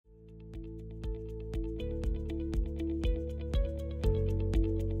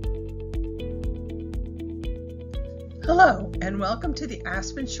Hello, and welcome to the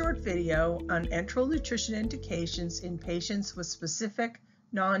ASPEN short video on enteral nutrition indications in patients with specific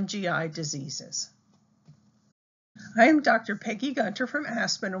non-GI diseases. I am Dr. Peggy Gunter from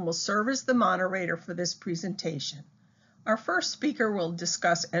ASPEN and will serve as the moderator for this presentation. Our first speaker will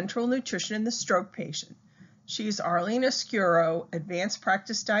discuss enteral nutrition in the stroke patient. She is Arlene Escuro, Advanced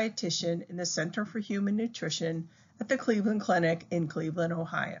Practice Dietitian in the Center for Human Nutrition at the Cleveland Clinic in Cleveland,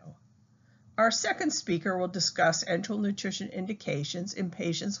 Ohio. Our second speaker will discuss enteral nutrition indications in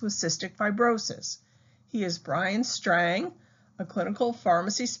patients with cystic fibrosis. He is Brian Strang, a clinical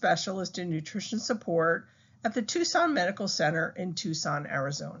pharmacy specialist in nutrition support at the Tucson Medical Center in Tucson,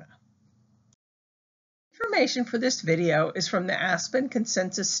 Arizona. Information for this video is from the ASPEN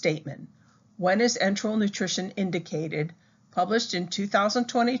Consensus Statement, When is Enteral Nutrition Indicated?, published in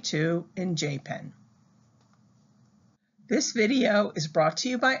 2022 in JPEN. This video is brought to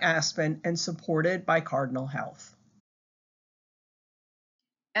you by ASPEN and supported by Cardinal Health.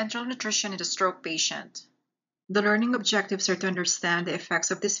 Enteral nutrition in a stroke patient. The learning objectives are to understand the effects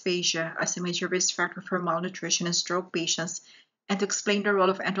of dysphagia as a major risk factor for malnutrition in stroke patients and to explain the role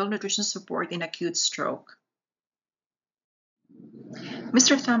of enteral nutrition support in acute stroke.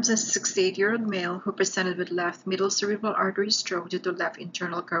 Mr. Thompson is a 68-year-old male who presented with left middle cerebral artery stroke due to left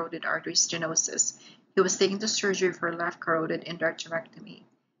internal carotid artery stenosis. He was taken to surgery for left carotid endarterectomy.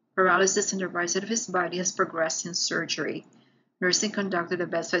 Paralysis on the right side of his body has progressed since surgery. Nursing conducted a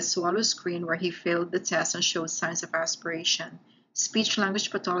bedside swallow screen where he failed the test and showed signs of aspiration. Speech-language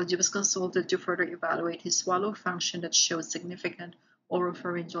pathology was consulted to further evaluate his swallow function that showed significant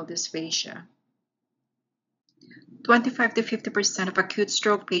oropharyngeal dysphagia. 25 to 50% of acute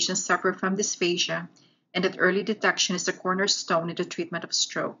stroke patients suffer from dysphagia, and that early detection is a cornerstone in the treatment of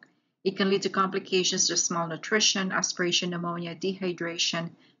stroke. It can lead to complications such as malnutrition, aspiration, pneumonia,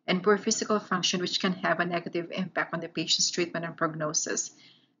 dehydration, and poor physical function, which can have a negative impact on the patient's treatment and prognosis.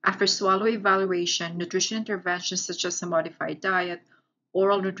 After swallow evaluation, nutrition interventions such as a modified diet,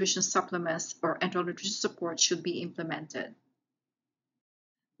 oral nutrition supplements, or enteral nutrition support should be implemented.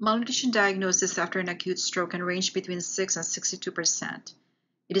 Malnutrition diagnosis after an acute stroke can range between 6 and 62%.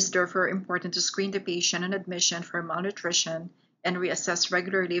 It is therefore important to screen the patient on admission for malnutrition and reassess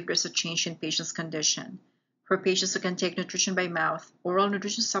regularly if there's a change in patient's condition. For patients who can take nutrition by mouth, oral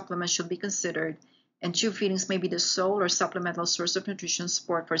nutrition supplements should be considered, and tube feedings may be the sole or supplemental source of nutrition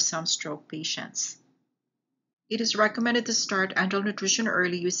support for some stroke patients. It is recommended to start enteral nutrition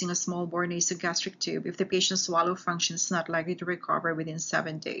early using a small bore nasogastric tube if the patient's swallow function is not likely to recover within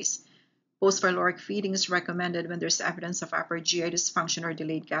 7 days. Post-pyloric feeding is recommended when there's evidence of upper GI dysfunction or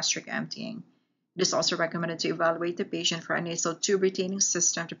delayed gastric emptying. It is also recommended to evaluate the patient for a nasal tube retaining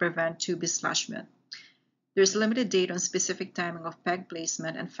system to prevent tube dislodgement. There is limited data on specific timing of PEG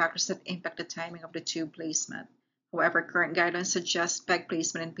placement and factors that impact the timing of the tube placement. However, current guidelines suggest PEG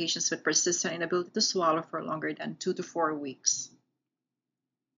placement in patients with persistent inability to swallow for longer than 2 to 4 weeks.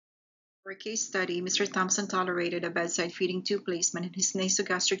 For a case study, Mr. Thompson tolerated a bedside feeding tube placement and his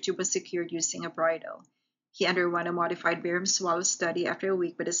nasogastric tube was secured using a bridle. He underwent a modified barium swallow study after a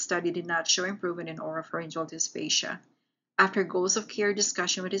week, but the study did not show improvement in oropharyngeal dysphagia. After goals of care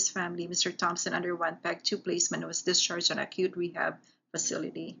discussion with his family, Mr. Thompson underwent PEG tube placement and was discharged on an acute rehab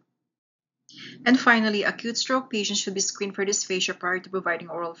facility. And finally, acute stroke patients should be screened for dysphagia prior to providing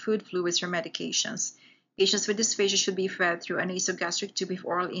oral food, fluids, or medications. Patients with dysphagia should be fed through a nasogastric tube if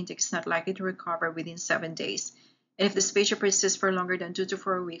oral intake is not likely to recover within 7 days. And if dysphagia persists for longer than 2 to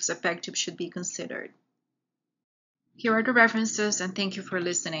 4 weeks, a PEG tube should be considered. Here are the references, and thank you for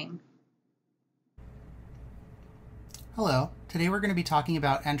listening. Hello, today we're going to be talking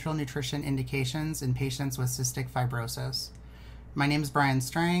about enteral nutrition indications in patients with cystic fibrosis. My name is Brian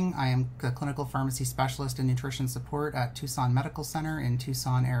Strang. I am the clinical pharmacy specialist in nutrition support at Tucson Medical Center in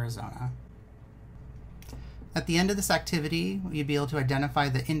Tucson, Arizona. At the end of this activity, you'd be able to identify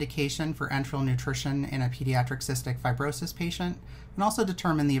the indication for enteral nutrition in a pediatric cystic fibrosis patient and also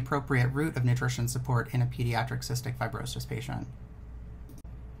determine the appropriate route of nutrition support in a pediatric cystic fibrosis patient.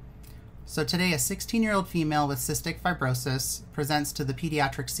 So today, a 16-year-old female with cystic fibrosis presents to the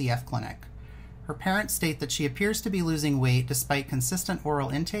pediatric CF clinic. Her parents state that she appears to be losing weight despite consistent oral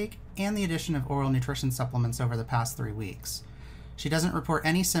intake and the addition of oral nutrition supplements over the past 3 weeks. She doesn't report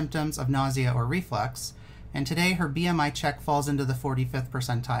any symptoms of nausea or reflux, and today her BMI check falls into the 45th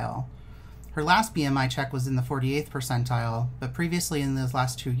percentile. Her last BMI check was in the 48th percentile, but previously in those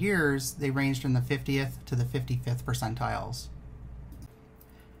last 2 years, they ranged from the 50th to the 55th percentiles.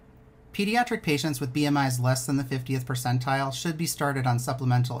 Pediatric patients with BMIs less than the 50th percentile should be started on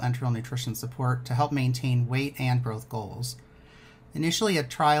supplemental enteral nutrition support to help maintain weight and growth goals. Initially, a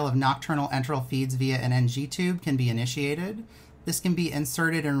trial of nocturnal enteral feeds via an NG tube can be initiated. This can be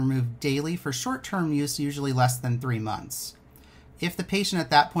inserted and removed daily for short-term use, usually less than 3 months. If the patient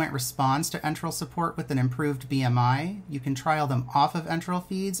at that point responds to enteral support with an improved BMI, you can trial them off of enteral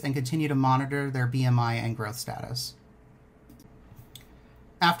feeds and continue to monitor their BMI and growth status.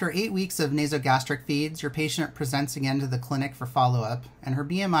 After 8 weeks of nasogastric feeds, your patient presents again to the clinic for follow-up, and her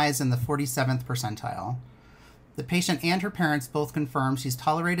BMI is in the 47th percentile. The patient and her parents both confirm she's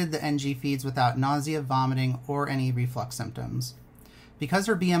tolerated the NG feeds without nausea, vomiting, or any reflux symptoms. Because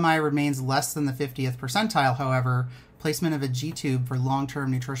her BMI remains less than the 50th percentile, however, placement of a G-tube for long-term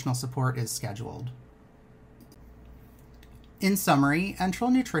nutritional support is scheduled. In summary,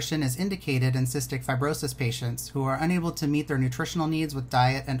 enteral nutrition is indicated in cystic fibrosis patients who are unable to meet their nutritional needs with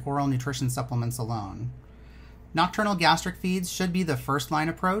diet and oral nutrition supplements alone. Nocturnal gastric feeds should be the first-line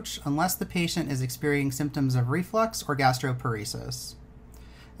approach unless the patient is experiencing symptoms of reflux or gastroparesis.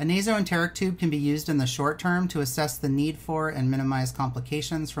 A nasoenteric tube can be used in the short term to assess the need for and minimize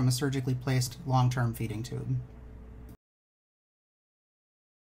complications from a surgically placed long-term feeding tube.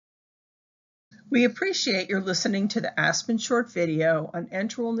 We appreciate your listening to the ASPEN short video on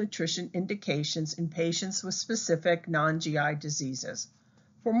enteral nutrition indications in patients with specific non-GI diseases.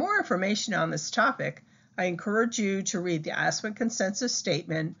 For more information on this topic, I encourage you to read the ASPEN consensus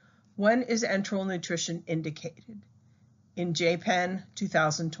statement, When is enteral nutrition indicated? in JPEN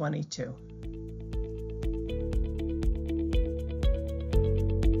 2022.